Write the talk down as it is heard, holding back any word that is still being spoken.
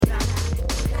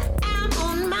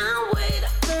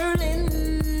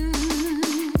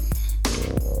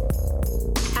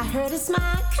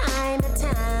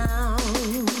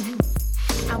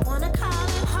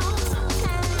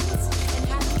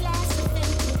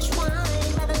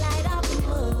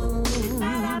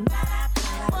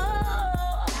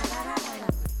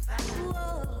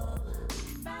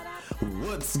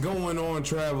going on,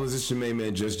 travelers? It's your main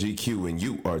man, Just GQ, and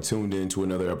you are tuned in to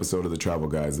another episode of The Travel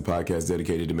Guys, the podcast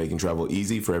dedicated to making travel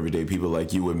easy for everyday people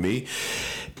like you and me.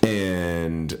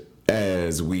 And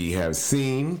as we have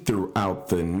seen throughout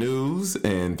the news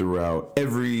and throughout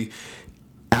every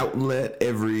outlet,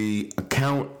 every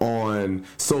account on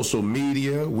social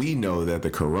media, we know that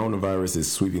the coronavirus is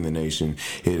sweeping the nation.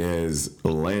 It has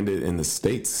landed in the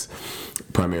States,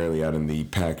 primarily out in the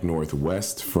Pac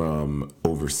Northwest from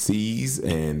overseas,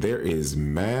 and there is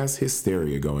mass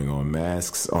hysteria going on.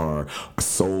 Masks are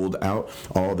sold out.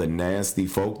 All the nasty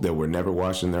folk that were never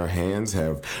washing their hands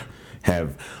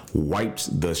have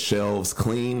wiped the shelves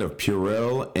clean of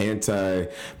Purell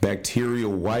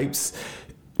antibacterial wipes.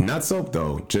 Not soap,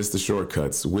 though, just the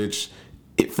shortcuts, which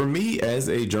for me as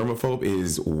a germaphobe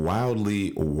is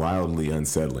wildly, wildly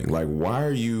unsettling. Like, why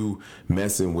are you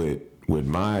messing with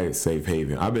my safe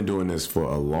haven? I've been doing this for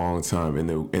a long time. In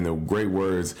the great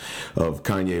words of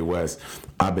Kanye West,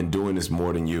 I've been doing this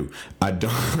more than you. I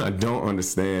don't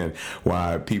understand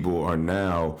why people are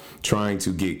now trying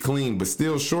to get clean but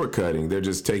still shortcutting. They're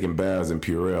just taking baths in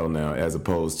Purell now, as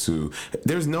opposed to,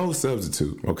 there's no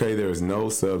substitute. Okay, there is no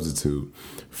substitute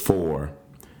for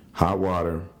hot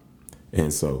water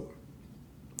and soap.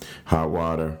 Hot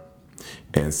water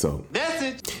and soap.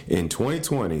 Message. In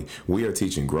 2020, we are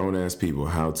teaching grown-ass people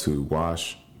how to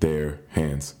wash their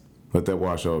hands. Let that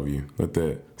wash over you. Let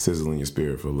that sizzle in your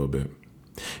spirit for a little bit.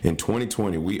 In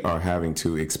 2020, we are having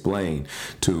to explain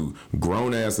to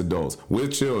grown-ass adults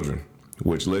with children,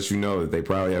 which lets you know that they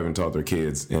probably haven't taught their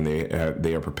kids, and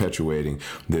they are perpetuating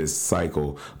this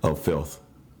cycle of filth.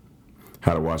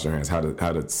 How to wash their hands, how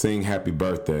to sing happy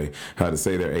birthday, how to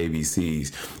say their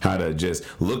ABCs, how to just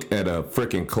look at a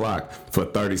freaking clock for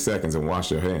 30 seconds and wash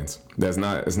their hands. It's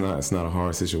not a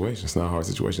hard situation. It's not a hard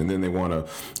situation. And then they want to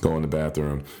go in the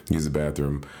bathroom, use the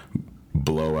bathroom,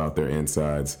 blow out their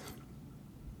insides,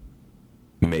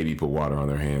 maybe put water on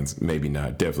their hands, maybe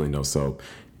not, definitely no soap,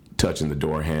 touching the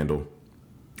door handle.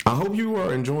 I hope you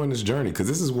are enjoying this journey, because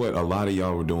this is what a lot of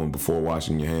y'all were doing before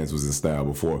washing your hands was in style,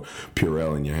 before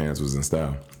Purell in your hands was in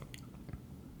style.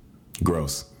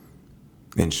 Gross.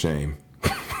 And shame.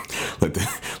 Let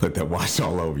that wash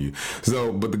all over you.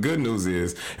 So, but the good news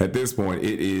is, at this point,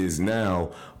 it is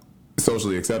now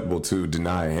socially acceptable to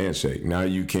deny a handshake. Now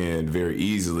you can very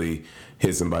easily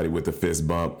hit somebody with a fist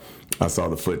bump. I saw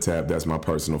the foot tap. That's my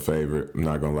personal favorite. I'm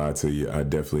not going to lie to you. I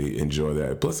definitely enjoy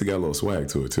that. Plus, it got a little swag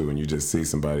to it, too. And you just see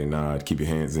somebody nod, keep your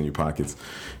hands in your pockets,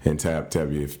 and tap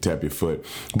your foot.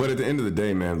 But at the end of the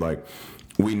day, man, like,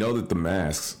 we know that the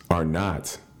masks are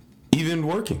not even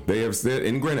working. They have said,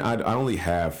 and granted, I only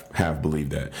half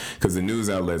believe that, because the news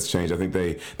outlets changed. I think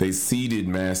they seeded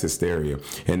mass hysteria,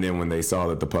 and then when they saw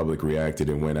that the public reacted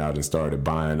and went out and started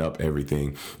buying up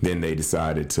everything, then they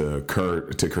decided to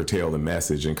curtail the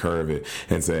message and curve it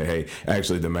and say, hey,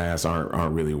 actually the masks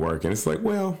aren't really working. It's like,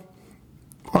 well,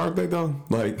 aren't they though?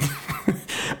 Like,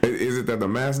 is it that the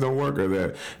masks don't work, or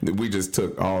that we just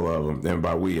took all of them? And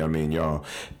by we, I mean y'all.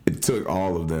 It took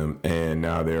all of them, and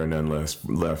now there are none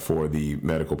left for the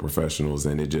medical professionals,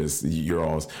 and it just, you're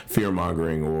all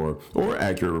fear-mongering or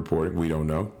accurate reporting. We don't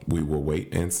know. We will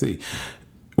wait and see.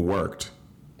 It worked,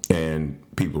 and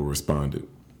people responded.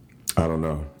 I don't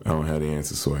know. I don't have the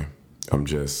answer, Sway. I'm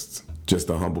just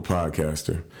a humble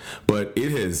podcaster. But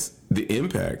the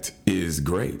impact is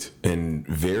great and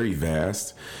very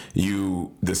vast.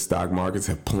 The stock markets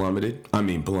have plummeted. I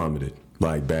mean, plummeted.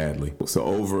 Like, badly. So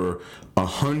over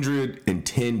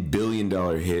 $110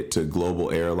 billion hit to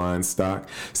global airline stock.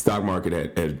 Stock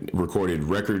market has recorded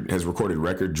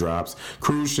record drops.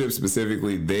 Cruise ships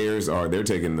specifically, they're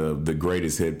taking the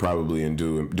greatest hit, probably in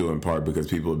due in part because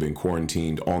people have been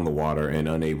quarantined on the water and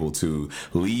unable to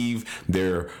leave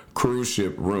their cruise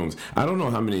ship rooms. I don't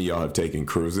know how many of y'all have taken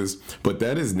cruises, but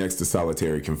that is next to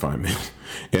solitary confinement.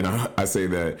 And I say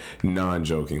that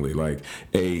non-jokingly. Like,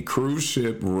 a cruise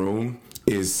ship room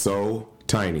is so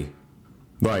tiny.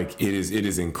 Like, it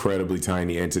is incredibly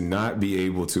tiny, and to not be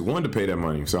able to pay that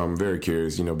money. So I'm very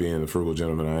curious, being the frugal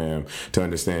gentleman I am, to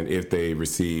understand if they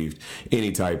received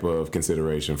any type of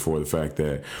consideration for the fact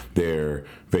that their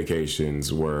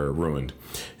vacations were ruined.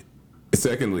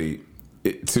 Secondly,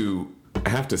 to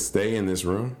have to stay in this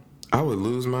room, I would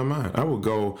lose my mind. I would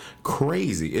go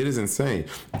crazy. It is insane.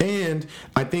 And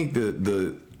I think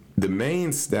the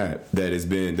main stat that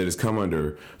has come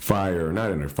under fire,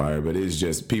 not under fire, but is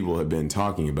just people have been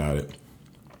talking about it,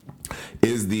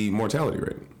 is the mortality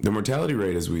rate. The mortality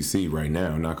rate, as we see right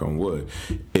now, knock on wood,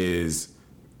 is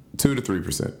 2 to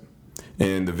 3%.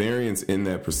 And the variance in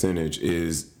that percentage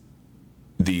is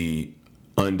the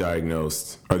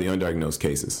undiagnosed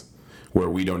cases, where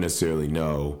we don't necessarily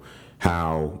know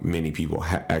how many people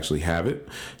actually have it.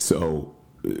 So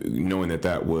knowing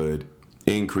that would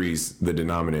increase the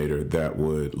denominator, that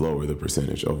would lower the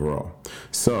percentage overall.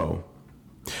 So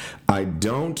I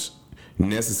don't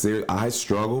necessarily, I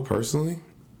struggle personally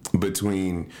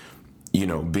between,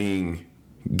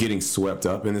 getting swept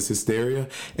up in this hysteria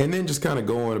and then just kind of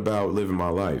going about living my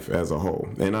life as a whole.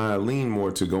 And I lean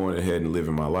more to going ahead and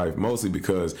living my life, mostly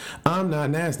because I'm not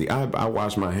nasty. I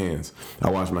wash my hands.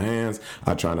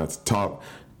 I try not to talk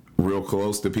real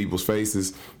close to people's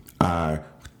faces. I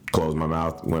close my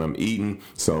mouth when I'm eating,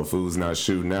 so food's not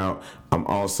shooting out. I'm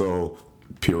also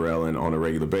Purelling on a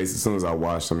regular basis as soon as I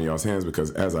wash some of y'all's hands, because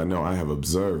as I know, I have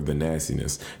observed the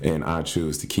nastiness and I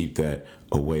choose to keep that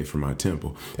away from my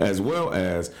temple. As well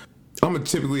as, I'm a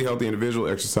typically healthy individual,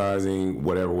 exercising,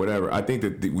 whatever. I think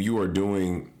that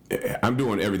I'm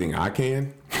doing everything I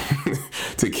can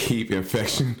to keep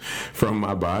infection from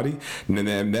my body. And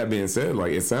then that being said,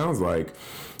 it sounds like,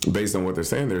 based on what they're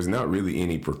saying, there's not really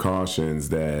any precautions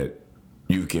that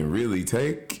you can really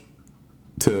take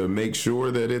to make sure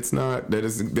that it's going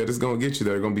to get you,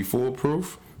 that are going to be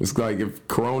foolproof. It's like if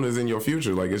Corona's in your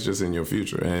future, it's just in your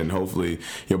future, and hopefully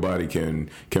your body can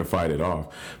fight it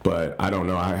off. But I don't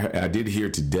know. I did hear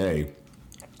today,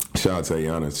 shout out to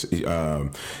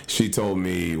Ayana, she told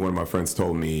me, one of my friends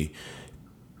told me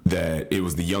that it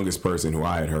was the youngest person who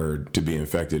I had heard to be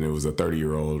infected, and it was her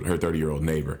 30-year-old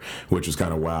neighbor, which was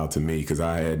kind of wild to me, because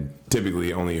I had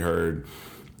typically only heard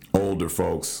older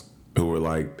folks who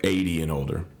were 80 and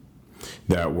older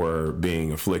that were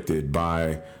being afflicted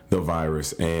by the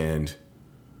virus and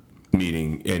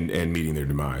meeting their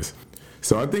demise.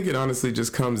 So I think it honestly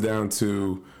just comes down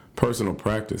to personal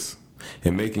practice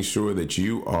and making sure that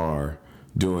you are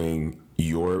doing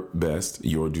your best,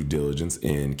 your due diligence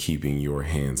in keeping your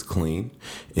hands clean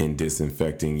and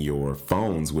disinfecting your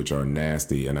phones, which are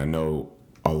nasty. And I know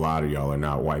a lot of y'all are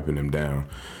not wiping them down.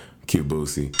 Q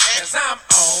Boosie.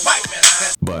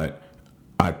 But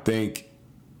I think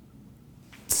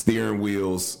steering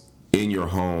wheels in your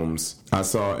homes. I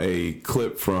saw a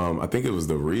clip from, I think it was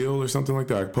The Real or something like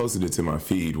that. I posted it to my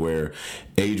feed, where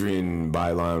Adrienne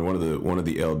Byline, one of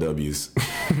the LWs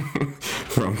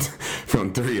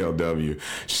from 3LW,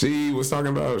 she was talking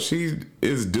about she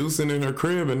is deucing in her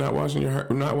crib and not washing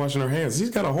her hands. She's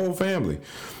got a whole family.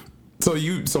 So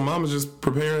mama's just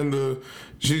preparing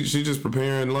she's just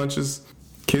preparing lunches,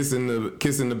 kissing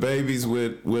the babies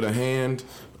with a hand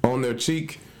on their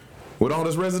cheek with all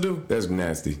this residue. That's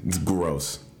nasty. It's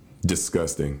gross.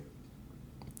 Disgusting.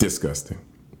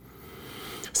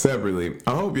 Separately,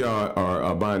 I hope y'all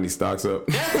are buying these stocks up.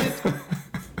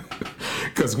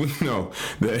 Because we know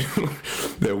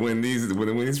that when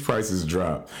these prices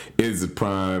drop, it's a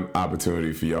prime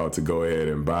opportunity for y'all to go ahead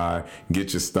and buy,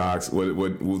 get your stocks. What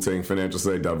Wu-Tang Financial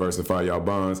say, diversify y'all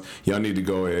bonds. Y'all need to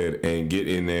go ahead and get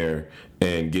in there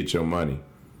and get your money.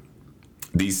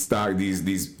 These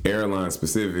airline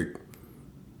specific,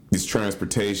 these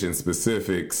transportation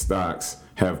specific stocks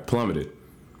have plummeted.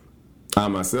 I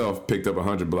myself picked up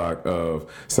 100 block of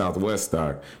Southwest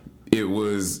stock.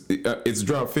 It's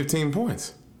dropped 15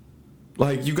 points.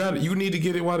 You need to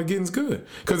get it while the getting's good,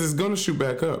 because it's going to shoot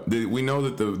back up. We know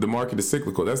that the market is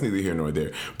cyclical. That's neither here nor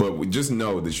there. But we just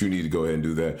know that you need to go ahead and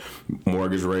do that.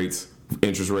 Mortgage rates,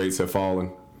 interest rates have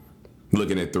fallen.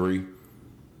 Looking at 3.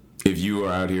 If you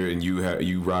are out here and you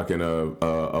rocking a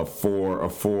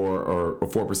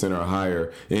 4% or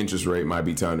higher interest rate, might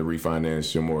be time to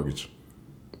refinance your mortgage.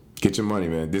 Get your money,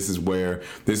 man. This is where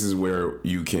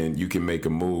you can make a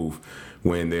move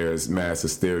when there's mass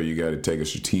hysteria. You got to take a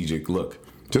strategic look.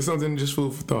 Just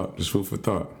food for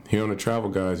thought. Here on the Travel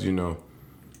Guys, we're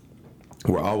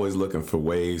always looking for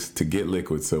ways to get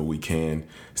liquid so we can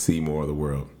see more of the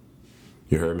world.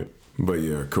 You heard me? But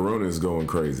yeah, Corona is going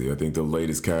crazy. I think the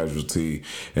latest casualty,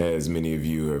 as many of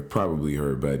you have probably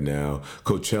heard by now,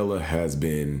 Coachella has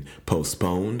been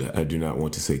postponed. I do not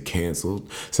want to say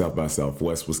canceled. South by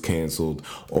Southwest was canceled.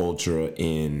 Ultra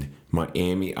in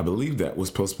Miami, I believe that was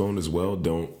postponed as well.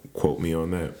 Don't quote me on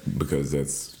that, because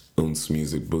that's Un's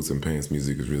music. Boots and Pants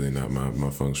music is really not my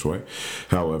feng shui.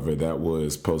 However, that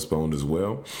was postponed as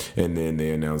well. And then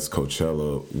they announced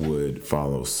Coachella would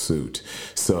follow suit.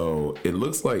 So it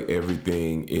looks like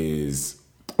everything is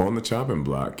on the chopping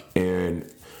block. And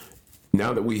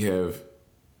now that we have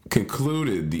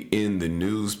concluded the in the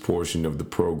news portion of the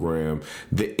program,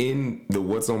 the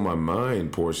what's on my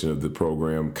mind portion of the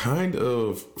program kind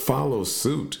of follows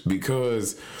suit,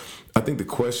 because I think the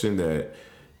question that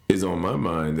is on my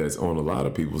mind, that's on a lot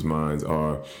of people's minds,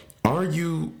 are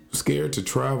you scared to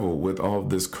travel with all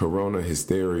this Corona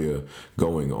hysteria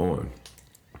going on?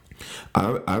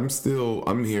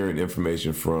 I'm hearing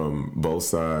information from both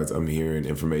sides. I'm hearing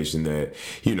information that,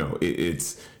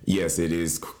 yes, it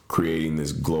is creating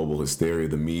this global hysteria.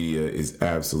 The media is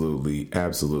absolutely,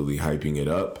 absolutely hyping it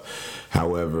up.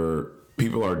 However,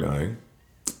 people are dying,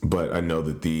 but I know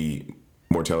that the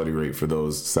mortality rate for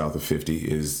those south of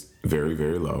 50 is very,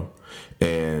 very low.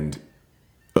 And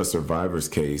a survivor's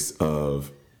case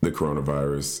of the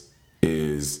coronavirus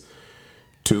is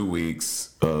 2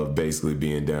 weeks of basically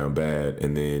being down bad,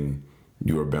 and then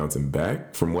you are bouncing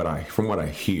back from what I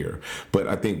hear. But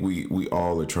I think we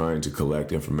all are trying to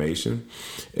collect information,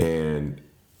 and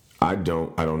I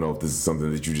don't know if this is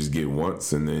something that you just get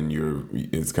once and then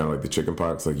it's kind of like the chicken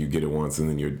pox, like you get it once and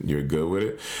then you're good with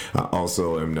it. I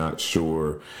also am not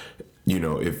sure,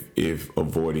 if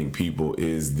avoiding people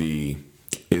is the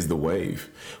wave.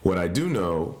 What I do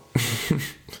know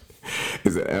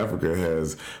is that Africa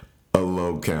has a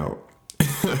low count.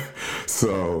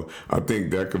 So I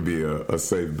think that could be a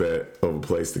safe bet of a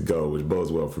place to go, which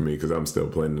bodes well for me because I'm still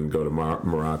planning to go to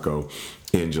Morocco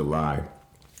in July.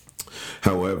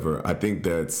 However, I think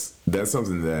that's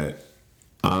something that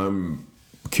I'm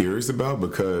curious about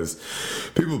because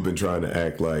people have been trying to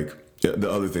act like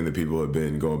the other thing that people have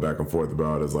been going back and forth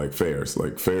about is like fares.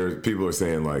 Like fares, people are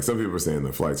saying some people are saying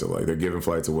the flights are they're giving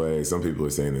flights away. Some people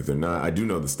are saying that they're not. I do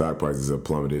know the stock prices have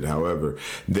plummeted. However,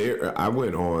 I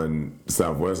went on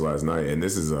Southwest last night, and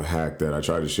this is a hack that I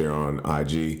try to share on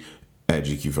IG at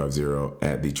GQ50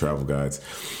 at the Travel Guides.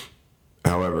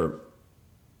 However,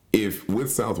 if with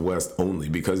Southwest only,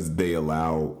 because they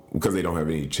don't have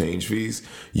any change fees,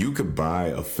 you could buy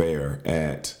a fare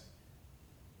at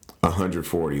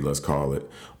 $140, let's call it,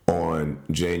 on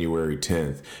January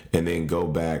 10th, and then go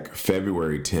back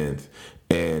February 10th,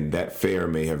 and that fare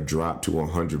may have dropped to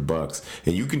 $100,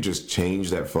 and you can just change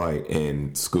that flight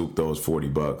and scoop those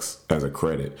 $40 as a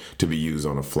credit to be used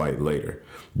on a flight later.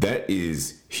 That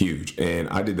is huge, and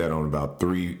I did that on about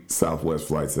 3 Southwest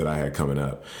flights that I had coming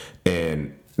up,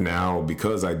 and now,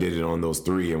 because I did it on those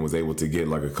 3 and was able to get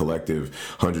like a collective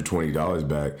 $120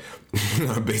 back,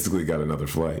 I basically got another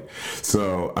flight.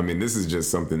 So, I mean, this is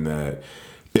just something that,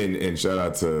 and shout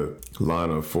out to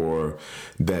Lana for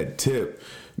that tip.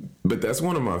 But that's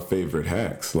one of my favorite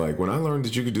hacks. Like when I learned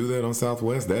that you could do that on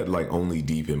Southwest, that like only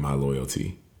deepened my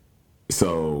loyalty.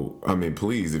 So, I mean,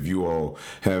 please, if you all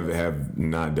have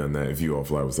not done that, if you all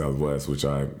fly with Southwest, which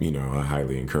I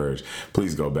highly encourage,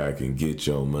 please go back and get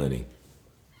your money.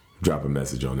 Drop a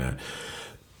message on that.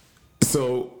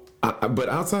 So, but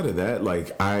outside of that,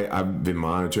 like I've been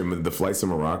monitoring the flights to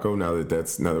Morocco. Now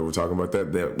that we're talking about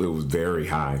that it was very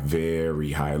high,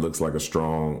 very high. It looks like a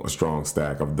strong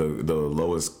stack of the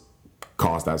lowest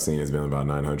cost I've seen has been about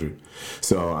 900.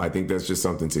 So I think that's just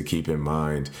something to keep in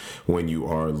mind when you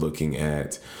are looking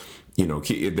at,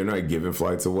 they're not giving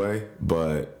flights away,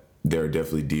 but there are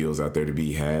definitely deals out there to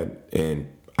be had,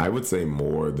 and I would say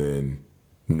more than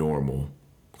normal.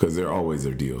 Because there always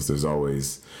are deals.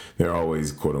 There are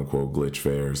always quote unquote glitch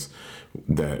fares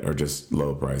that are just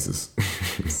low prices.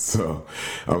 So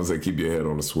I would say keep your head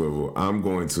on a swivel. I'm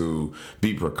going to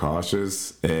be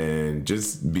precautious and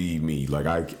just be me. Like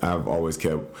I've always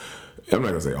kept, I'm not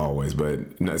gonna say always,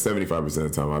 but 75% of the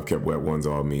time I've kept wet ones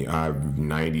on me. I've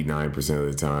 99% of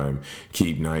the time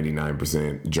keep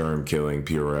 99% germ killing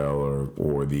Purell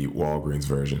or the Walgreens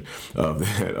version of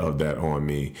that on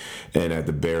me. And at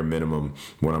the bare minimum,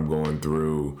 when I'm going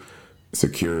through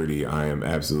security, I am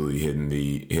absolutely hitting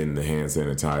the hand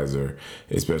sanitizer,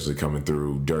 especially coming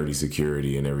through dirty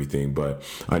security and everything. But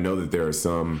I know that there are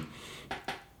some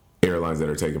airlines that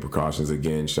are taking precautions.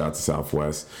 Again, shout out to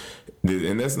Southwest,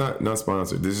 and that's not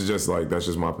sponsored. This is just that's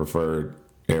just my preferred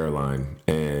airline,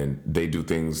 and they do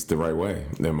things the right way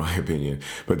in my opinion.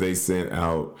 But they sent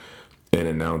out an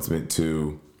announcement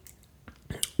to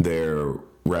their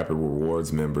Rapid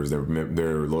Rewards members, their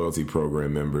loyalty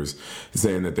program members,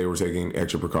 saying that they were taking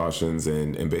extra precautions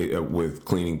and with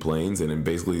cleaning planes, and then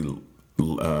basically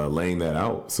laying that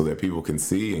out so that people can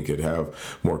see and could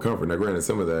have more comfort. Now, granted,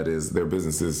 some of that is their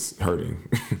business is hurting,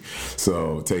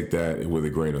 so take that with a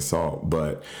grain of salt.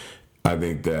 But I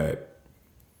think it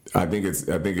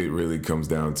really comes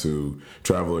down to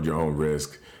travel at your own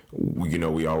risk.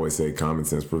 We always say common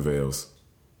sense prevails.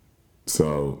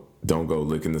 So don't go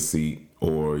licking the seat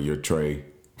or your tray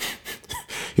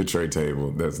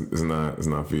table. It's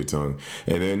not for your tongue.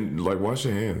 And then wash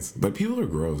your hands. People are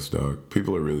gross, dog.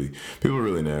 People are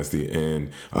really nasty,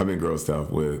 and I've been grossed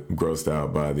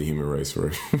out by the human race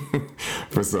for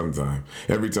for some time.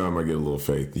 Every time I get a little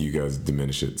faith, you guys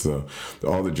diminish it. So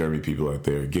all the germy people out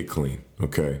there, get clean,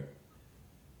 okay?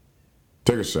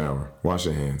 Take a shower, wash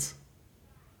your hands.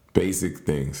 Basic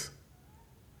things.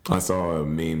 I saw a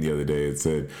meme the other day. It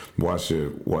said, wash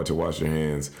your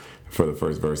hands for the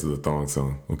first verse of the thong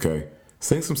song. Okay?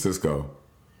 Sing some Cisco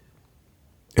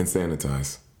and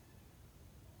sanitize.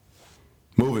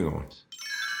 Moving on.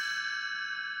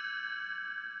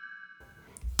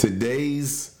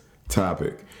 Today's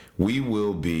topic, we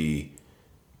will be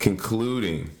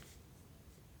concluding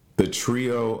the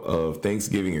trio of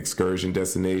Thanksgiving excursion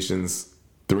destinations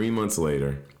 3 months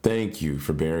later. Thank you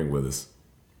for bearing with us,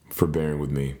 for bearing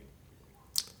with me.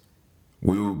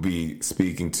 We will be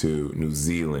speaking to New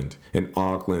Zealand and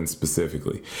Auckland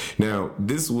specifically. Now,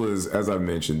 this was, as I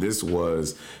mentioned, this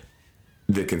was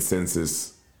the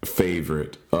consensus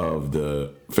favorite of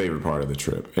the favorite part of the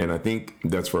trip. And I think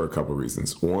that's for a couple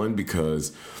reasons. One,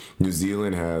 because New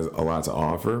Zealand has a lot to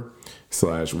offer,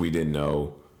 / we didn't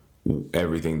know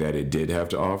everything that it did have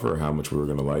to offer, how much we were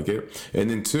going to like it. And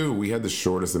then two, we had the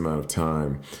shortest amount of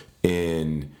time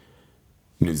in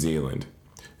New Zealand.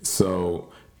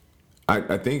 So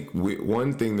I think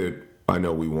one thing that I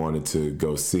know we wanted to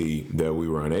go see that we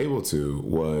were unable to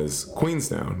was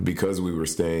Queenstown, because we were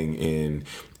staying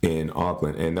in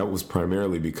Auckland. And that was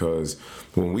primarily because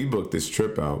when we booked this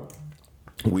trip out,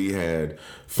 we had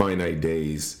finite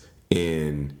days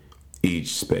in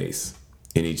each space,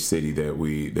 in each city that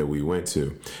we went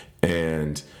to.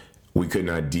 And we could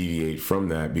not deviate from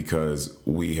that because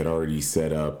we had already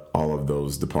set up all of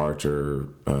those departure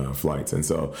flights. And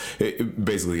so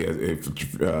basically, if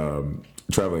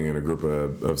traveling in a group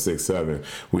of 6, 7,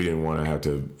 we didn't want to have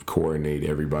to coordinate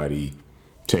everybody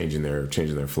changing their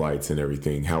flights and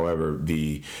everything. However,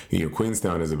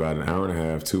 Queenstown is about an hour and a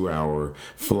half, 2-hour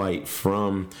flight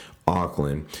from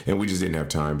Auckland, and we just didn't have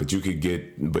time. But you could do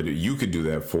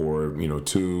that for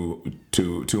 $200,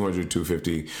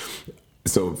 $250.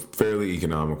 So fairly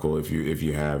economical if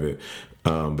you have it,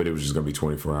 but it was just going to be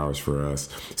 24 hours for us.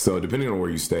 So depending on where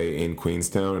you stay in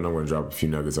Queenstown, and I'm going to drop a few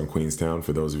nuggets on Queenstown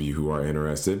for those of you who are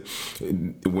interested.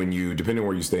 Depending on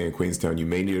where you stay in Queenstown, you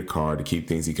may need a car to keep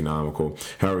things economical.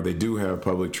 However, they do have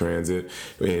public transit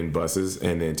and buses,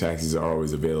 and then taxis are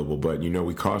always available. But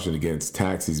we caution against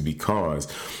taxis because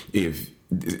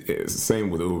same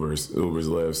with Ubers,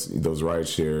 Lyfts, those ride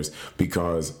shares,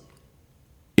 because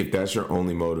if that's your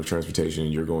only mode of transportation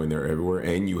and you're going there everywhere,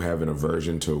 and you have an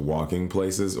aversion to walking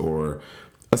places or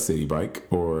a city bike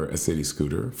or a city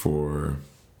scooter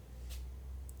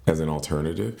as an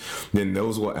alternative, then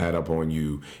those will add up on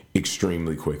you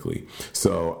extremely quickly.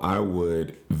 So I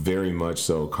would very much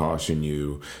so caution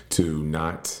you to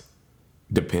not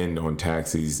depend on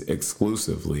taxis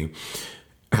exclusively.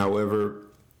 However,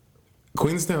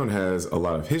 Queenstown has a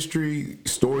lot of history,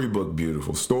 storybook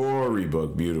beautiful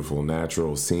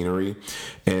natural scenery,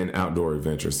 and outdoor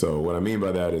adventure. So what I mean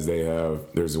by that is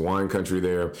there's a wine country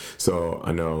there. So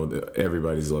I know that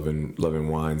everybody's loving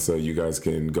wine. So you guys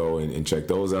can go and check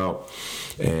those out.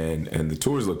 And the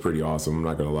tours look pretty awesome, I'm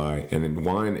not going to lie. And then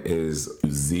wine is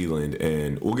New Zealand,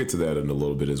 and we'll get to that in a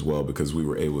little bit as well, because we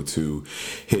were able to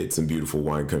hit some beautiful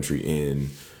wine country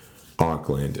in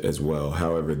Auckland as well.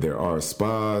 However, there are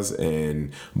spas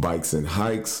and bikes and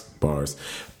hikes, bars,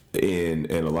 and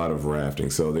a lot of rafting.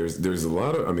 So there's a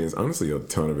lot of, it's honestly a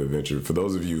ton of adventure for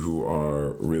those of you who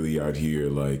are really out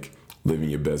here like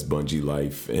living your best bungee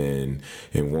life and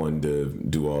wanting to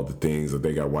do all the things. Like,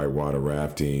 they got whitewater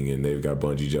rafting, and they've got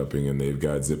bungee jumping, and they've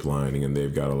got zip lining, and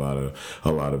they've got a lot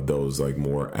of those like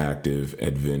more active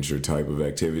adventure type of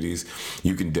activities.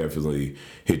 You can definitely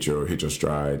hit your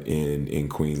stride in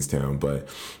Queenstown, but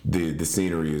the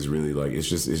scenery is really like it's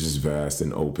just vast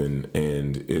and open,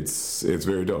 and it's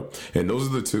very dope. And those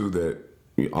are the two that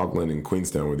Auckland and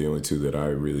Queenstown were the only two that I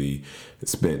really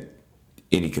spent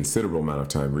any considerable amount of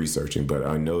time researching, but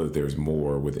I know that there's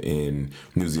more within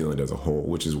New Zealand as a whole,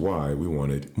 which is why we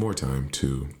wanted more time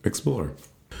to explore.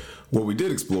 What we did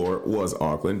explore was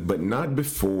Auckland, but not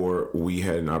before we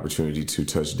had an opportunity to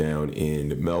touch down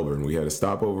in Melbourne. We had a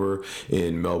stopover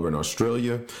in Melbourne,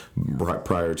 Australia, right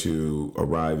prior to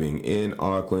arriving in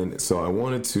Auckland. So I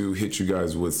wanted to hit you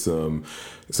guys with some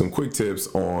quick tips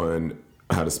on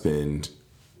how to spend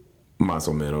más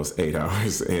o menos 8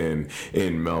 hours in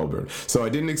Melbourne. So I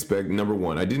didn't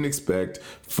expect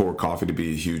for coffee to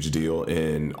be a huge deal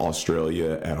in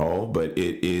Australia at all, but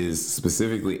it is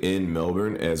specifically in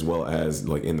Melbourne, as well as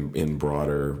like in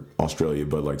broader Australia,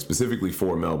 but like specifically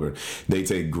for Melbourne, they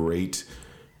take great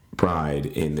pride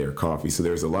in their coffee. So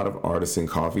there's a lot of artisan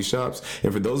coffee shops,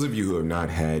 and for those of you who have not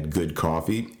had good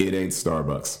coffee, it ain't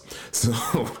Starbucks. So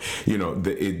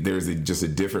there's just a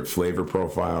different flavor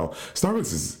profile.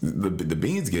 Starbucks is the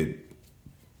beans get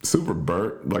super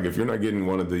burnt. Like if you're not getting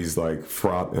one of these like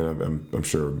froth, and I'm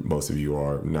sure most of you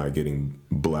are not getting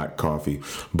black coffee,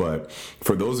 but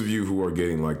for those of you who are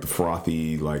getting like the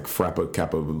frothy like frappa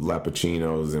kappa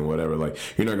lappuccinos and whatever, like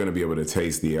you're not going to be able to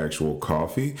taste the actual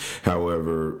coffee.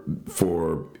 However,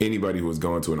 for anybody who has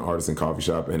gone to an artisan coffee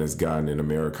shop and has gotten an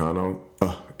Americano,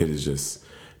 it is just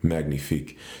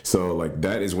magnifique. So like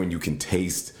that is when you can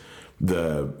taste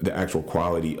the actual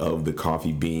quality of the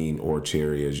coffee bean or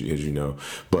cherry, as you know.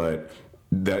 But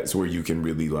that's where you can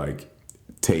really like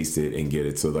taste it and get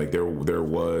it. So like there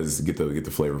was get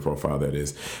the flavor profile, that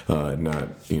is not,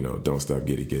 you know, don't stop,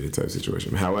 get it type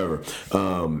situation. However,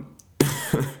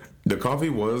 the coffee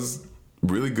was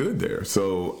really good there.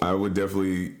 So I would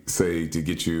definitely say to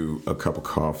get you a cup of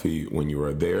coffee when you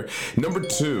are there. Number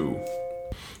 2,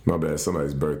 my bad,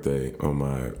 somebody's birthday on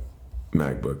my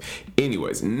MacBook.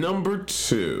 Anyways, number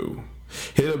 2,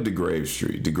 hit up DeGrave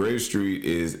Street. DeGrave Street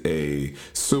is a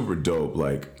super dope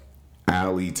like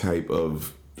alley type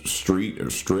of street or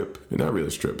strip. Not really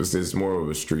a strip. It's more of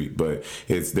a street, but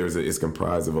it's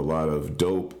comprised of a lot of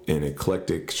dope and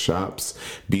eclectic shops,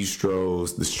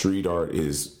 bistros. The street art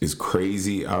is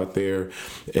crazy out there,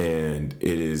 and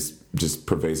it is just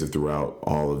pervasive throughout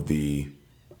all of the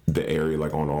area,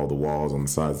 like on all the walls, on the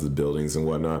sides of the buildings and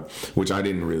whatnot, which I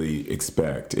didn't really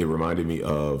expect. It reminded me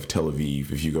of Tel Aviv.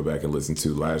 If you go back and listen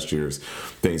to last year's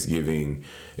Thanksgiving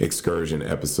excursion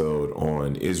episode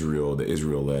on Israel, the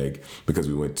Israel leg, because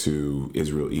we went to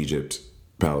Israel, Egypt,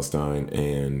 Palestine,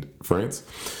 and France.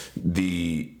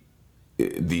 The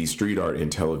street art in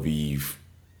Tel Aviv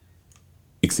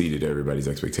exceeded everybody's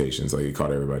expectations. Like it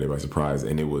caught everybody by surprise,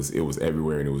 and it was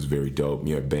everywhere, and it was very dope.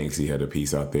 You have Banksy had a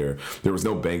piece out there. There was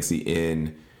no Banksy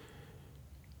in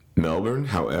Melbourne.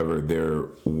 However, there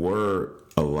were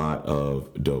a lot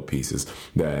of dope pieces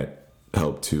that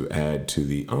helped to add to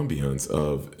the ambiance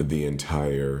of the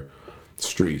entire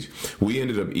street. We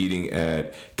ended up eating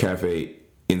at Cafe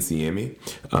Insieme,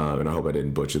 and I hope I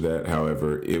didn't butcher that.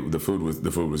 However, the food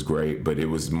was great, but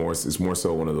it's more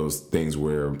so one of those things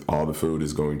where all the food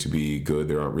is going to be good.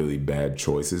 There aren't really bad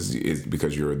choices. It's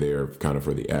because you're there kind of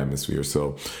for the atmosphere.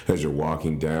 So as you're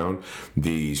walking down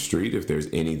the street, if there's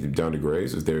anything down to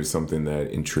Graves, if there's something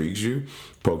that intrigues you,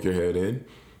 poke your head in,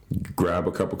 grab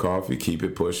a cup of coffee, keep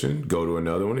it pushing, go to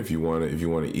another one. If you want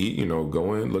to eat, you know,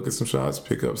 go in, look at some shots,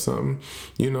 pick up something,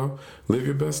 you know, live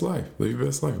your best life, but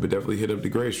definitely hit up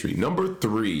DeGrave Street. Number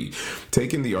 3,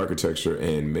 take in the architecture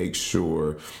and make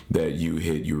sure that you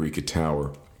hit Eureka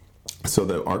Tower. So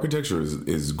the architecture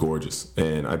is gorgeous,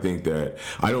 and I think that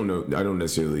I don't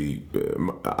necessarily.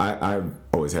 I've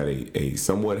always had a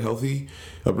somewhat healthy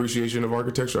appreciation of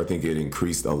architecture. I think it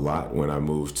increased a lot when I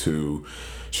moved to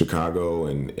Chicago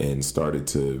and started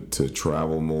to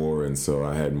travel more, and so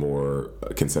I had more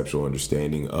conceptual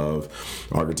understanding of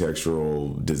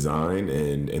architectural design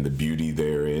and the beauty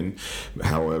therein.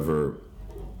 However,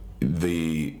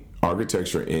 the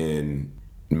architecture in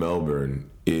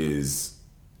Melbourne is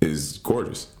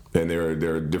gorgeous, and there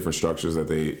are different structures that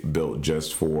they built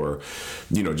just for,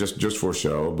 you know, just for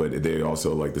show, but they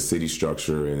also like the city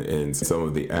structure and some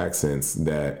of the accents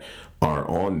that are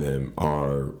on them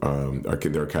are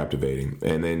they're captivating.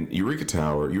 And then Eureka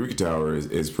Tower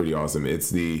is pretty awesome.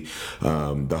 It's the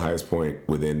highest point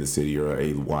within the city, or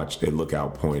a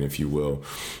lookout point, if you will,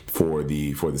 for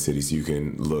the city, so you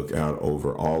can look out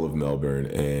over all of Melbourne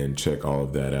and check all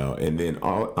of that out. And then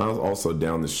also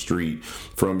down the street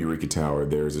from Eureka Tower,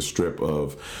 there's a strip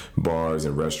of bars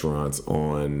and restaurants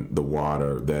on the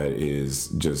water that is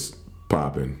just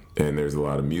popping, and there's a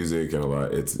lot of music and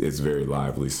it's very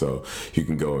lively, so you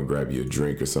can go and grab you a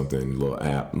drink or something,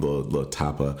 little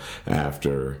tapa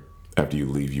after you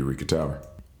leave Eureka Tower.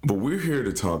 But we're here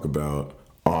to talk about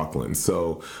Auckland.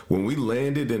 So when we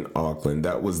landed in Auckland,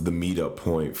 that was the meetup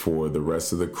point for the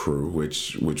rest of the crew,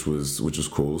 which was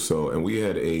cool. So, and we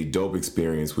had a dope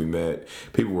experience. We met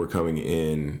people were coming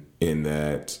in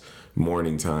that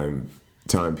morning time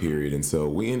period, and so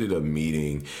we ended up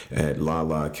meeting at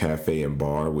Lala Cafe and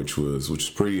Bar, which was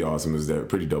pretty awesome. It was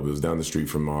pretty dope. It was down the street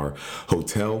from our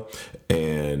hotel,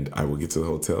 and I will get to the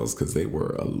hotels because they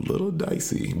were a little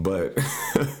dicey, but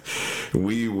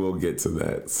we will get to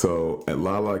that. So at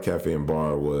Lala Cafe and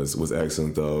Bar was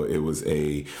excellent, though. It was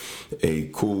a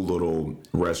cool little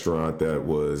restaurant that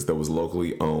was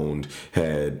locally owned,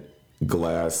 had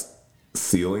glass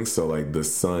ceilings, so like the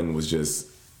sun was just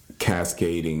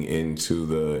cascading into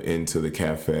the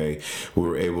cafe. We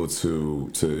were able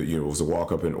to it was a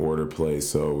walk up and order place,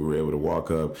 so we were able to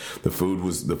walk up. The food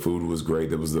was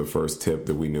great. That was the first tip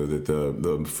that we knew that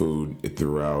the food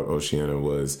throughout Oceania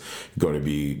was going to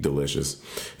be delicious,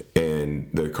 and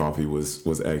the coffee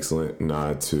was excellent.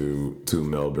 Nod to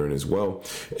Melbourne as well,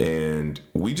 and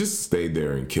we just stayed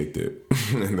there and kicked it.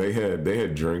 And they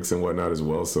had drinks and whatnot as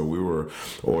well, so we were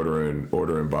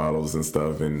ordering bottles and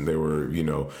stuff, and they were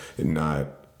not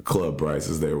club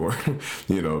prices. They were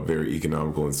very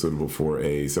economical and suitable for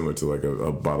similar to like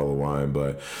a bottle of wine.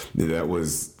 But that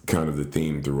was kind of the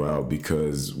theme throughout,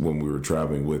 because when we were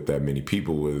traveling with that many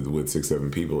people, with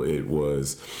 6-7 people, it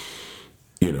was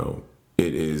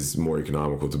it is more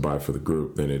economical to buy for the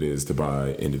group than it is to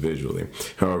buy individually.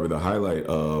 However, the highlight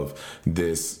of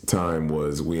this time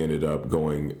was we ended up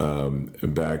going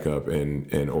back up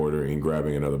and ordering,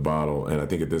 grabbing another bottle. And I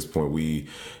think at this point we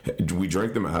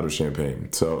drank them out of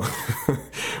champagne. So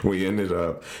we ended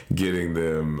up getting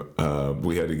them.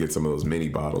 We had to get some of those mini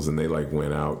bottles, and they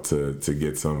went out to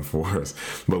get some for us.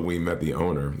 But we met the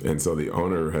owner, and so the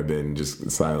owner had been just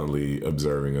silently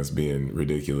observing us being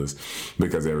ridiculous,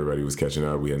 because everybody was catching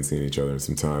up. We hadn't seen each other in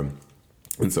some time.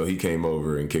 And so he came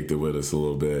over and kicked it with us a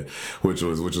little bit, which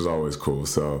was always cool.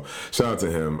 So shout out to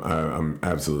him. I'm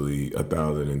absolutely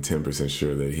 1,010%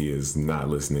 sure that he is not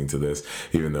listening to this,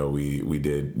 even though we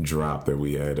did drop that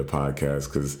we had a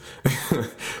podcast.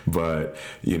 But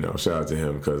shout out to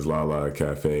him, because Lala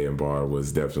Cafe and Bar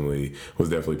was definitely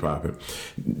popping.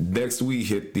 Next, we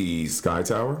hit the Sky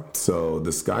Tower. So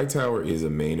the Sky Tower is a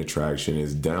main attraction.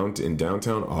 Is in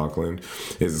downtown Auckland.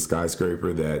 Is a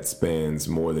skyscraper that spans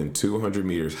more than 200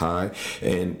 meters high,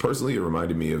 and personally it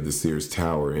reminded me of the Sears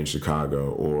Tower in Chicago,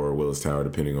 or Willis Tower,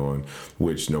 depending on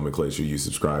which nomenclature you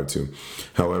subscribe to.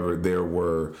 However, there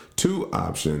were two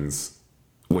options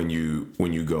when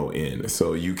you go in.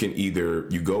 So you can either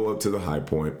go up to the high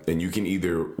point, and you can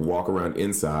either walk around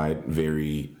inside,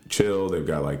 very chill. They've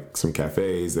got some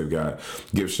cafes, they've got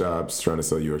gift shops trying to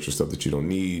sell you extra stuff that you don't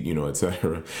need,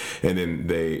 etc. And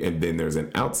then there's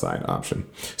an outside option.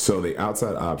 So the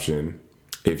outside option,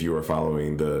 if you are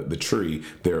following the tree,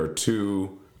 there are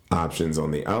two options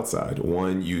on the outside.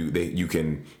 One, you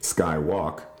can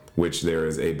skywalk, which there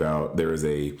is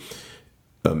a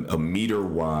meter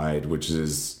wide, which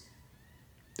is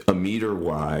a meter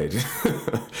wide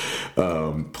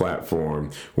platform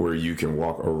where you can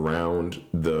walk around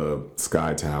the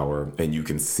Sky Tower and you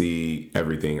can see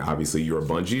everything. Obviously, you're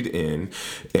bungeed in,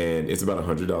 and it's about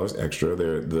 $100 extra.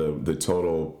 The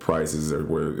total prices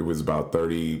where it was about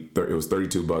it was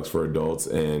 $32 for adults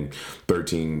and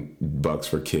 $13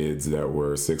 for kids that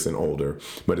were 6 and older.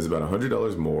 But it's about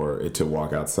 $100 more to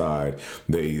walk outside.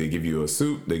 They give you a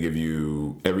suit, they give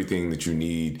you everything that you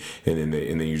need, and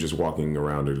then you're just walking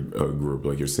around a group,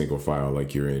 like you're single file,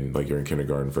 like you're in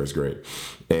kindergarten, first grade,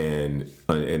 and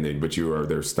then but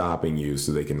they're stopping you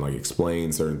so they can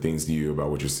explain certain things to you about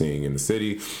what you're seeing in the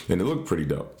city, and it looked pretty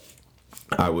dope.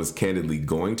 I was candidly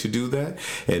going to do that,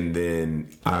 and then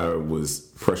I was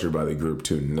pressured by the group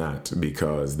to not,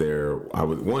 because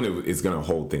it's going to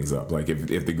hold things up.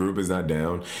 If the group is not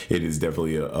down, it is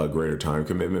definitely a greater time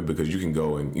commitment, because you can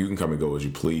come and go as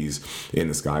you please in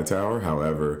the Sky Tower.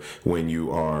 However, when you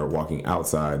are walking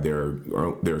outside, there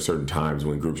are certain times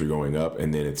when groups are going up,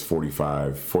 and then it's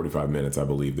 45 minutes, I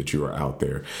believe, that you are out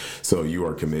there. So you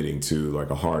are committing to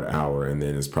a hard hour, and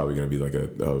then it's probably going to be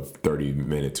a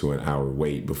 30-minute to an hour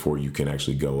wait before you can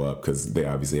actually go up, because they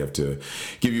obviously have to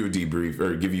give you a debrief,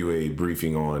 or give you a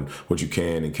briefing on what you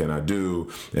can and cannot do,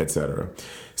 etc.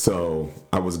 So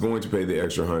I was going to pay the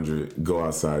extra $100, go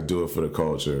outside, do it for the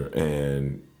culture,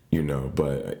 and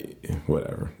but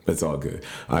whatever, it's all good.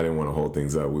 I didn't want to hold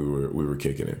things up. We were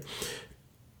kicking it.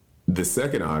 The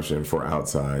second option for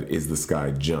outside is the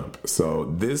Sky Jump. So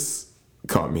this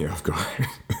caught me off guard,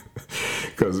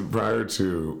 because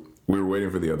we were waiting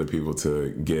for the other people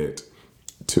to get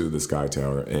to the Sky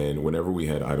Tower, and whenever we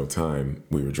had idle time,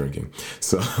 we were drinking.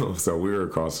 So we were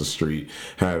across the street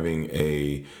having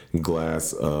a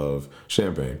glass of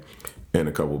champagne and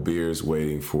a couple beers,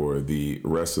 waiting for the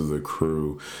rest of the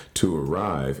crew to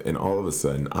arrive, and all of a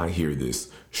sudden I hear this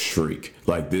shriek.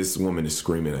 This woman is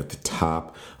screaming at the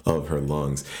top of her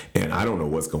lungs, and I don't know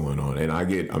what's going on, and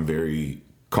I'm very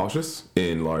cautious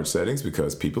in large settings,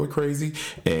 because people are crazy,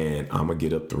 and I'm gonna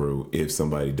get up through if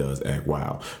somebody does act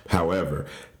wild. However,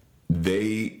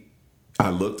 I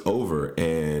looked over,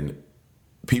 and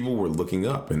people were looking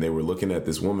up and they were looking at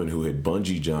this woman who had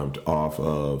bungee jumped off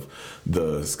of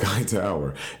the Sky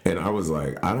Tower. And I was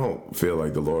like, I don't feel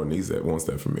like the Lord wants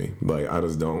that for me. Like, I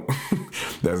just don't.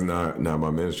 That's not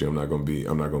my ministry. I'm not going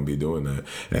to be doing that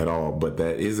at all. But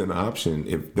that is an option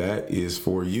if that is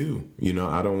for you. You know,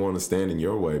 I don't want to stand in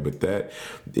your way, but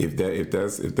if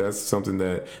that's something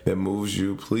that moves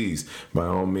you, please, by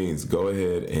all means, go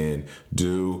ahead and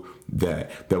do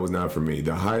that. That was not for me.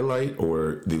 The highlight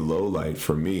or the low light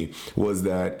for me was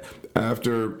that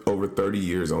after over 30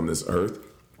 years on this earth,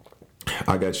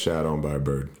 I got shot on by a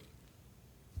bird.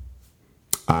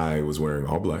 I was wearing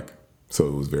all black, so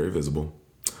it was very visible.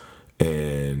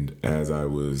 And as I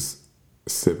was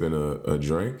sipping a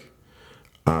drink,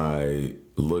 I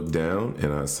looked down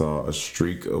and I saw a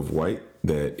streak of white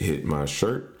that hit my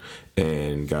shirt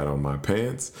and got on my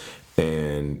pants,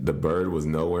 and the bird was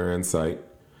nowhere in sight.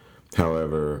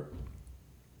 However,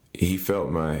 he felt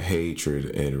my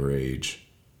hatred and rage.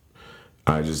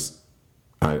 I was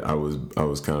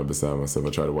kind of beside myself. I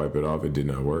tried to wipe it off. It did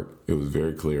not work. It was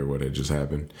very clear what had just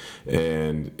happened,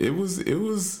 and it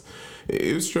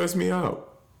stressed me out.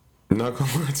 I'm not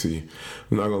gonna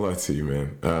lie to you,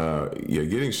 man.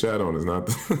 Getting shot on is not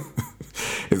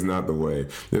is not the way.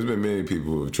 There's been many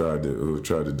people who have tried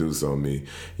to do so on me,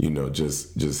 you know,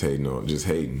 just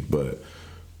hating, but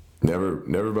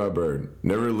never by bird,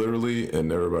 never literally, and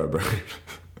never by bird.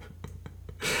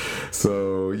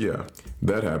 So yeah,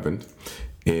 that happened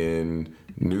in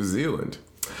New Zealand.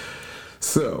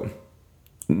 So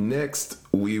next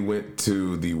we went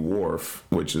to the wharf,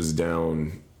 which is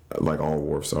down, like all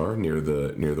wharfs are, near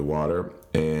the water,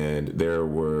 and there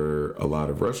were a lot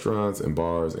of restaurants and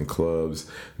bars and clubs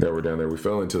that were down there. We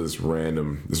fell into this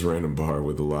random bar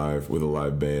with a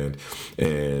live band,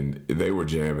 and they were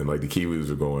jamming, like the Kiwis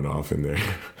were going off in there.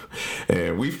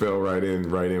 And we fell right in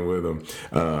with them.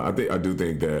 I do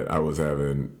think that I was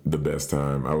having the best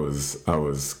time. I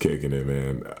was kicking it,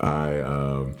 man.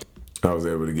 I was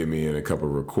able to get me in a couple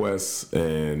requests,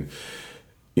 and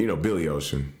you know, Billy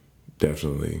Ocean,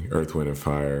 definitely, Earth, Wind and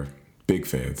Fire, big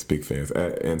fans,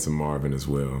 and some Marvin as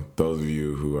well. Those of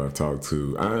you who I've talked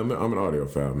to, I'm an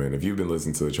audiophile, man. If you've been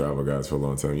listening to the Travel Guys for a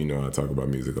long time, you know I talk about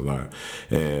music a lot,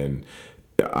 and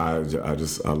I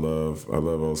love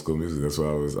old school music. That's why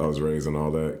I was raised on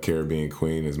all that. Caribbean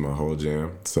Queen is my whole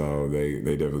jam. So they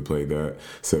definitely played that.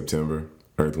 September,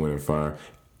 Earth, Wind and Fire,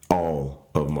 all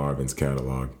of Marvin's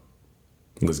catalog.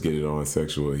 Let's Get It On,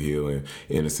 Sexual Healing,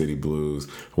 Inner City Blues,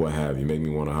 what have you. Make Me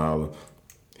Wanna Holler,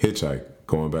 Hitchhike,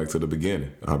 going back to the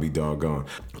beginning. I'll be doggone.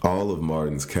 All of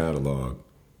Martin's catalog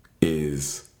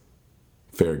is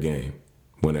fair game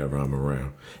whenever I'm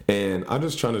around. And I'm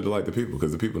just trying to delight the people,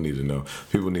 because the people need to know.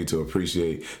 People need to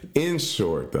appreciate. In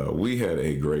short, though, we had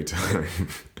a great time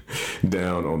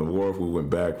down on the wharf. We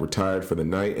went back, retired for the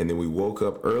night, and then we woke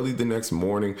up early the next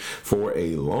morning for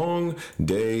a long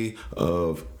day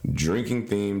of drinking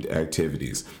themed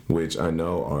activities, which I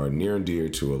know are near and dear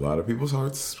to a lot of people's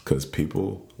hearts because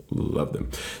people love them.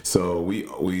 So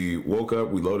we woke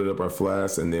up, we loaded up our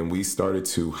flasks, and then we started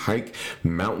to hike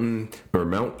Mount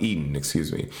Eden,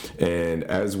 excuse me. And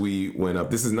as we went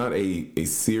up, this is not a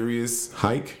serious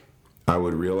hike, I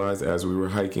would realize, as we were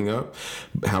hiking up.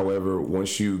 However,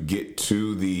 once you get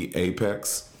to the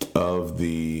apex of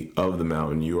the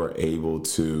mountain, you are able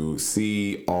to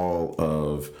see all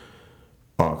of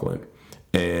Auckland.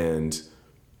 And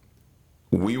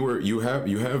you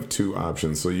have two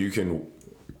options. So you can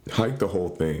hike the whole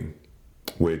thing,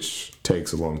 which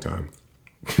takes a long time,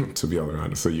 to be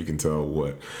honest, so you can tell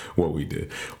what we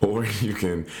did. Or you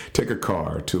can take a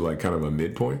car to like kind of a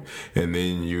midpoint, and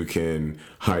then you can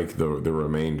hike the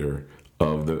remainder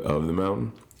of the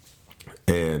mountain.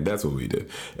 And that's what we did.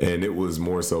 And it was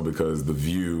more so because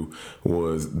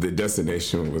the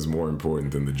destination was more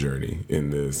important than the journey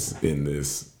in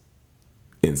this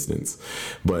instance.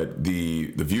 But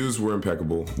the views were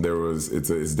impeccable.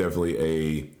 It's definitely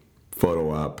a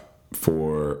photo op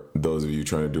for those of you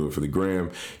trying to do it for the gram.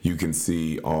 You can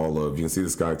see the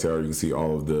Sky Tower, you can see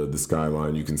all of the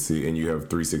skyline, you can see, and you have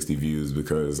 360 views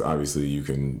because obviously you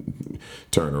can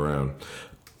turn around.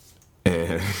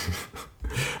 And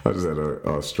I just had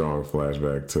a strong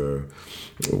flashback to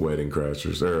Wedding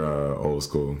Crashers, or Old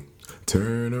School.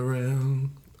 Turn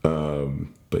around.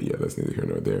 But yeah, that's neither here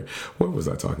nor there. What was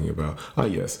I talking about?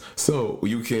 Yes. So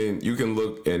you can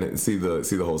look and see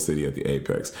the whole city at the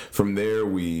apex. From there,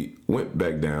 we went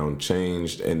back down,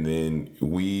 changed, and then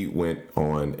we went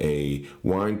on a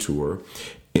wine tour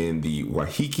in the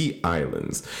Waiheke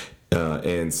Islands.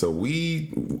 And so we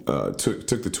took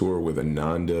the tour with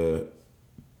Ananda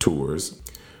Tours,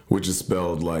 which is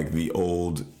spelled like the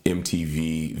old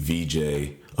MTV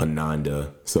VJ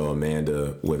Ananda, so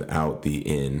Amanda without the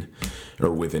N,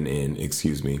 or with an N,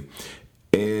 excuse me.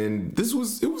 And it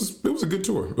was a good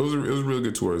tour. It was a really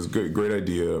good tour. It was a great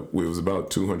idea. It was about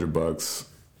 $200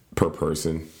 per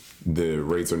person. The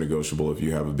rates are negotiable if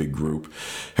you have a big group.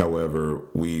 However,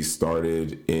 we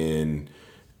started in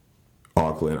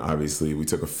Auckland. Obviously, we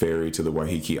took a ferry to the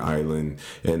Waiheke Island,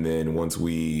 and then once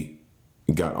we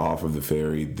got off of the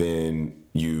ferry, then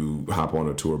you hop on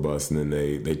a tour bus, and then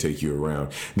they take you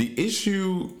around. The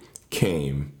issue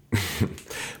came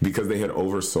because they had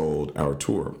oversold our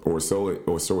tour, or so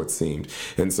it seemed.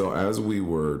 And so as we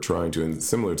were trying to, and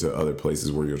similar to other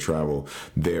places where you'll travel,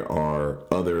 there are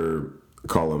other,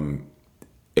 call them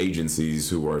agencies,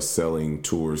 who are selling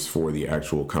tours for the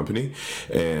actual company,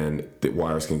 and the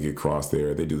wires can get crossed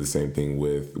there. They do the same thing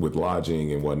with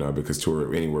lodging and whatnot, because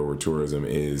anywhere where tourism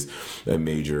is a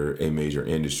major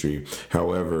industry.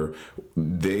 However,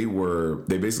 they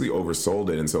basically oversold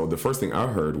it, and so the first thing I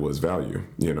heard was value.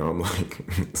 I'm like,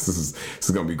 this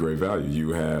is gonna be great value.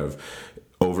 You have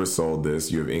oversold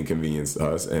this, you have inconvenienced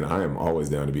us, and I am always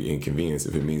down to be inconvenienced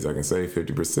if it means I can save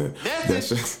 50%.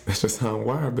 That's just how I'm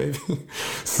wired, baby.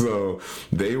 So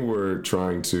there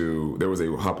was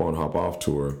a hop on, hop off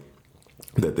tour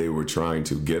that they were trying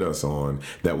to get us on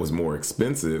that was more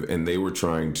expensive, and they were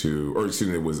trying to, or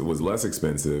excuse me, it was less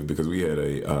expensive, because we had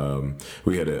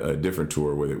a different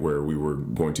tour where we were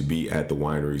going to be at the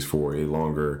wineries for a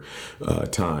longer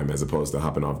time, as opposed to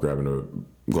hopping off, grabbing a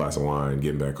glass of wine,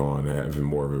 getting back on, having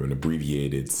more of an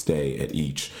abbreviated stay at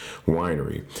each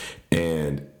winery.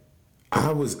 And I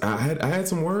had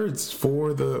some words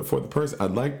for the person.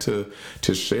 I'd like to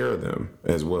share them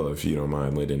as well, if you don't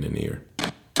mind lending an ear.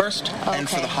 First, and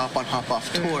for the hop on, hop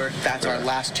off tour, that's our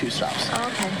last 2 stops. Oh,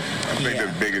 okay. I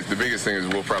think the biggest thing is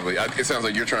we'll probably, it sounds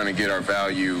like you're trying to get our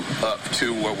value up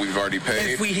to what we've already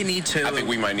paid. If we need to. I think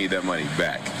we might need that money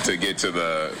back to get to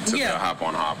the hop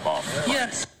on, hop off.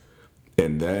 Yes.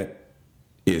 And that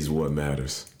is what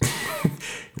matters.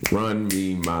 Run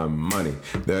me my money.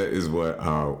 That is what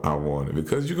I wanted,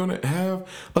 because you're going to have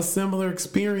a similar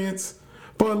experience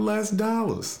for less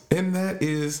dollars. And that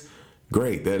is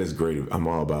great. That is great. I'm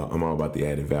all about the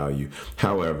added value.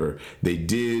 However, they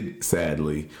did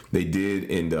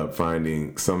end up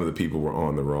finding some of the people were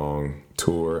on the wrong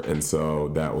tour, and so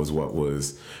that was what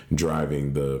was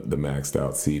driving the maxed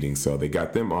out seating. So they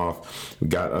got them off,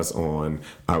 got us on.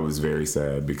 I was very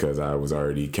sad because I was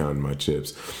already counting my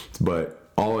chips. But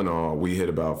all in all, we hit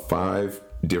about 5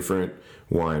 different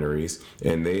wineries,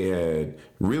 and they had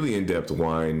really in-depth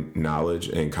wine knowledge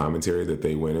and commentary that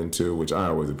they went into, which I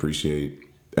always appreciate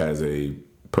as a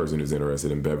person who's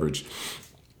interested in beverage.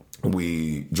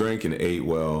 We drank and ate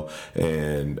well,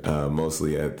 and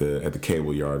mostly at the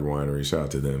Cable Yard Winery. Shout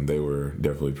out to them; they were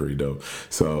definitely pretty dope.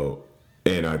 So,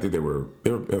 and I think it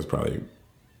was probably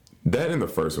that and the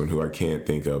first one, who I can't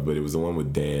think of, but it was the one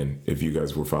with Dan. If you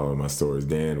guys were following my stories,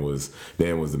 Dan was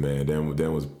the man.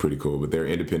 Dan was pretty cool. But they're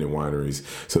independent wineries,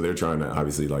 so they're trying to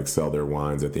obviously sell their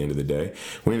wines at the end of the day.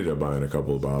 We ended up buying a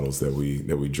couple of bottles that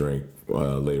we drank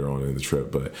later on in the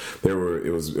trip, but it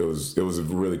was a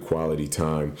really quality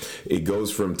time. It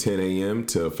goes from 10 a.m.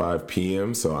 to 5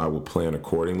 p.m., so I will plan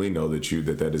accordingly. Know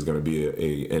that is going to be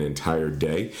an entire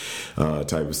day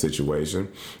type of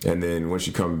situation. And then once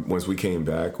we came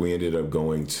back, we ended up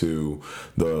going to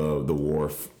the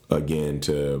wharf again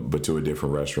to a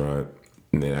different restaurant,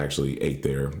 and then actually ate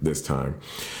there this time.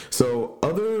 So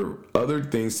other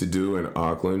things to do in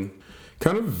Auckland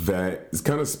kind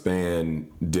of span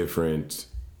different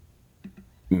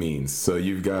means. So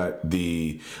you've got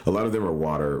a lot of them are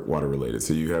water related.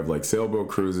 So you have sailboat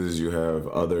cruises, you have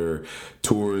other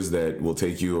tours that will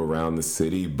take you around the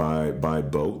city by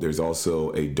boat. There's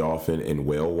also a dolphin and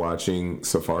whale watching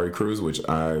safari cruise, which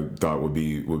I thought would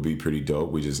be pretty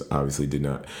dope. We just obviously did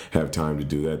not have time to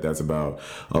do that. That's about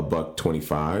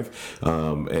 $125,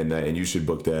 and you should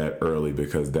book that early,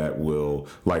 because that will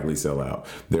likely sell out.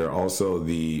 There are also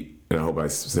and I hope I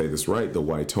say this right, the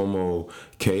Waitomo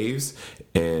Caves,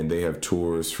 and they have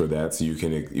tours for that, so you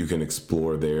can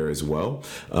explore there as well.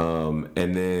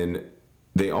 And then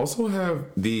they also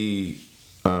have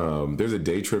there's a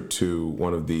day trip to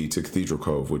Cathedral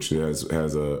Cove, which has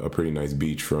a pretty nice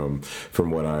beach from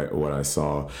what I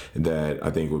saw, that I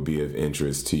think would be of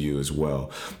interest to you as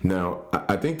well. Now,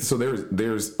 I think so.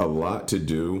 There's a lot to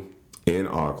do in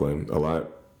Auckland, a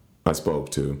lot I spoke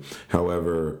to.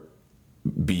 However,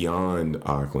 beyond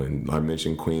Auckland, I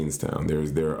mentioned Queenstown.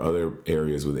 There are other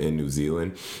areas within New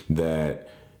Zealand that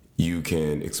you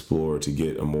can explore to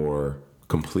get a more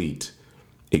complete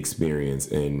experience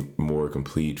and more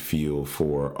complete feel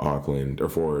for Auckland, or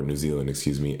for New Zealand,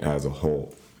 as a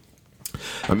whole.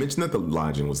 I mentioned that the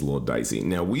lodging was a little dicey.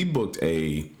 Now, we booked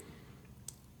a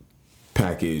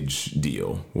package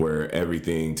deal where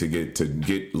everything to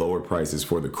get lower prices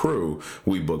for the crew,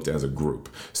 we booked as a group.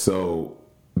 So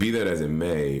be that as it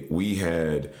may, we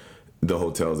had the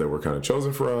hotels that were kind of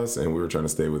chosen for us, and we were trying to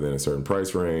stay within a certain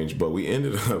price range, but we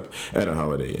ended up at a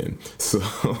Holiday Inn. So,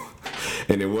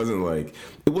 and it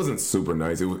wasn't super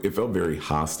nice. It felt very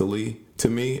hostile to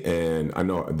me, and I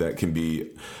know that can be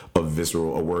a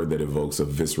word that evokes a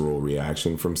visceral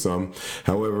reaction from some.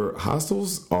 However,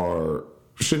 hostels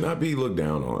should not be looked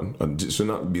down on, should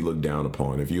not be looked down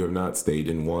upon. If you have not stayed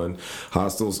in one,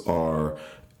 hostels are,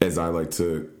 as I like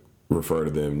to refer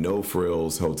to them, no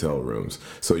frills hotel rooms.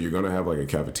 So you're going to have like a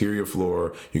cafeteria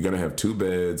floor, you're going to have 2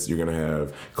 beds, you're going to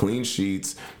have clean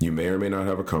sheets, you may or may not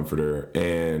have a comforter,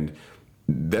 and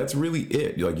that's really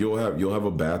it. Like you'll have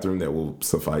a bathroom that will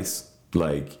suffice,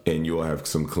 and you'll have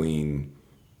some clean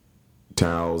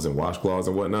towels and washcloths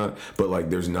and whatnot, but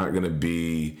there's not going to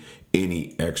be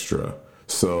any extra.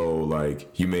 So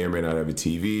you may or may not have a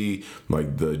TV,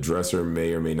 the dresser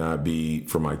may or may not be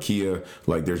from IKEA.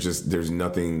 There's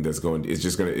nothing that's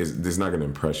it's not going to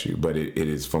impress you, but it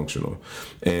is functional.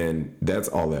 And that's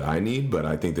all that I need. But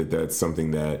I think that that's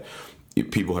something that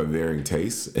people have varying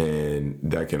tastes, and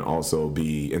that can also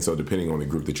be, and so depending on the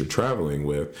group that you're traveling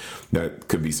with, that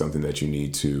could be something that you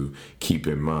need to keep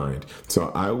in mind.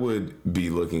 So I would be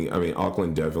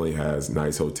Auckland definitely has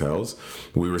nice hotels.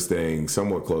 We were staying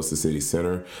somewhat close to city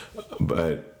center,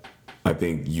 but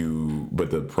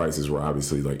the prices were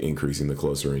obviously increasing the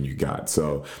closer in you got.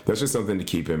 So that's just something to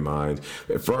keep in mind.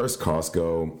 As far as costs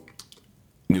go,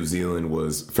 New Zealand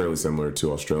was fairly similar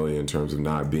to Australia in terms of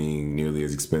not being nearly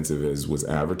as expensive as was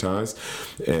advertised,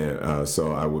 and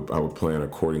so I would plan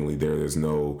accordingly there. There's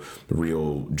no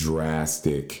real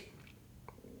drastic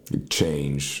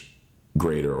change,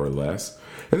 greater or less.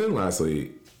 And then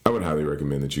lastly, I would highly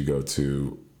recommend that you go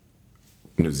to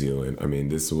New Zealand.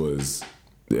 This was,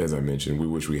 as I mentioned, we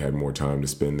wish we had more time to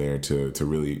spend there to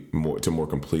really more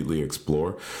completely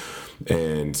explore.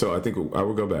 And so I think I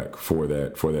would go back for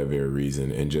that very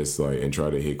reason, and just and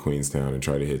try to hit Queenstown and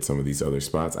try to hit some of these other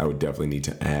spots. I would definitely need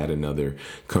to add another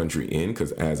country in,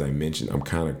 because as I mentioned, I'm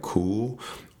kind of cool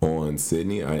on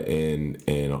Sydney and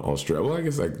Australia. Well, I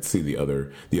guess I could see the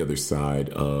other side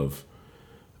of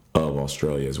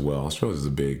Australia as well. Australia is a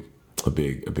big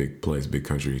place, big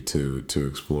country to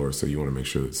explore. So you want to make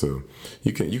sure that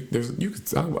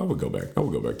I would go back. I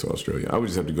would go back to Australia. I would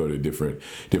just have to go to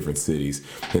different cities,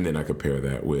 and then I compare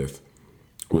that with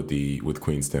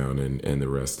Queenstown and the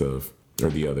rest of, or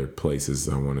the other places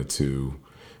I wanted to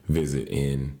visit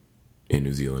in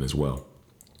New Zealand as well.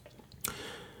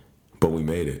 But we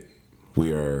made it.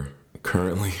 We are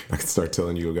currently, I can start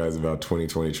telling you guys about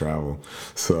 2020 travel.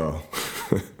 So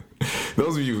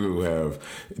those of you who have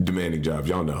demanding jobs,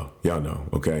 y'all know,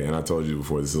 okay? And I told you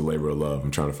before, this is a labor of love.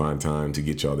 I'm trying to find time to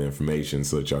get y'all the information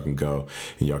so that y'all can go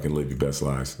and y'all can live your best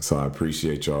lives. So I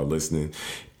appreciate y'all listening.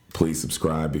 Please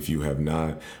subscribe if you have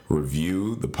not.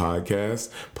 Review the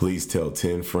podcast. Please tell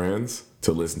 10 friends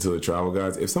to listen to the Travel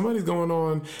Guides. If somebody's going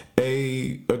on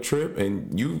a trip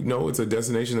and it's a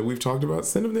destination that we've talked about,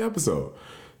 send them the episode.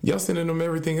 Y'all sending them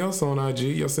everything else on IG.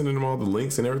 Y'all sending them all the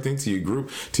links and everything to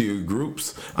your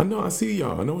groups. I know, I see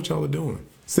y'all. I know what y'all are doing.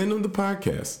 Send them the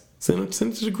podcast. Send it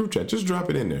to the group chat. Just drop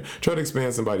it in there. Try to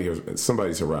expand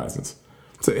somebody's horizons.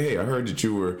 Say, hey, I heard that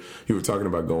you were talking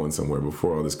about going somewhere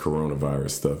before all this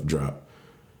coronavirus stuff dropped.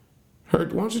 Why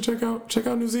don't you check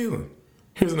out New Zealand?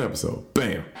 Here's an episode.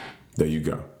 Bam. There you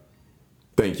go.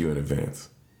 Thank you in advance.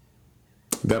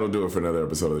 That'll do it for another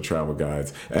episode of the Travel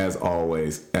Guides. As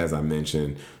always, as I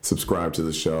mentioned, subscribe to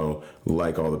the show,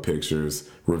 like all the pictures,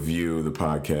 review the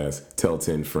podcast, tell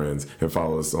 10 friends, and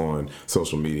follow us on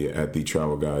social media at the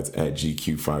Travel Guides at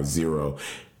GQ50.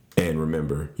 And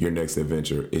remember, your next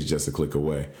adventure is just a click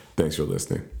away. Thanks for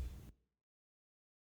listening.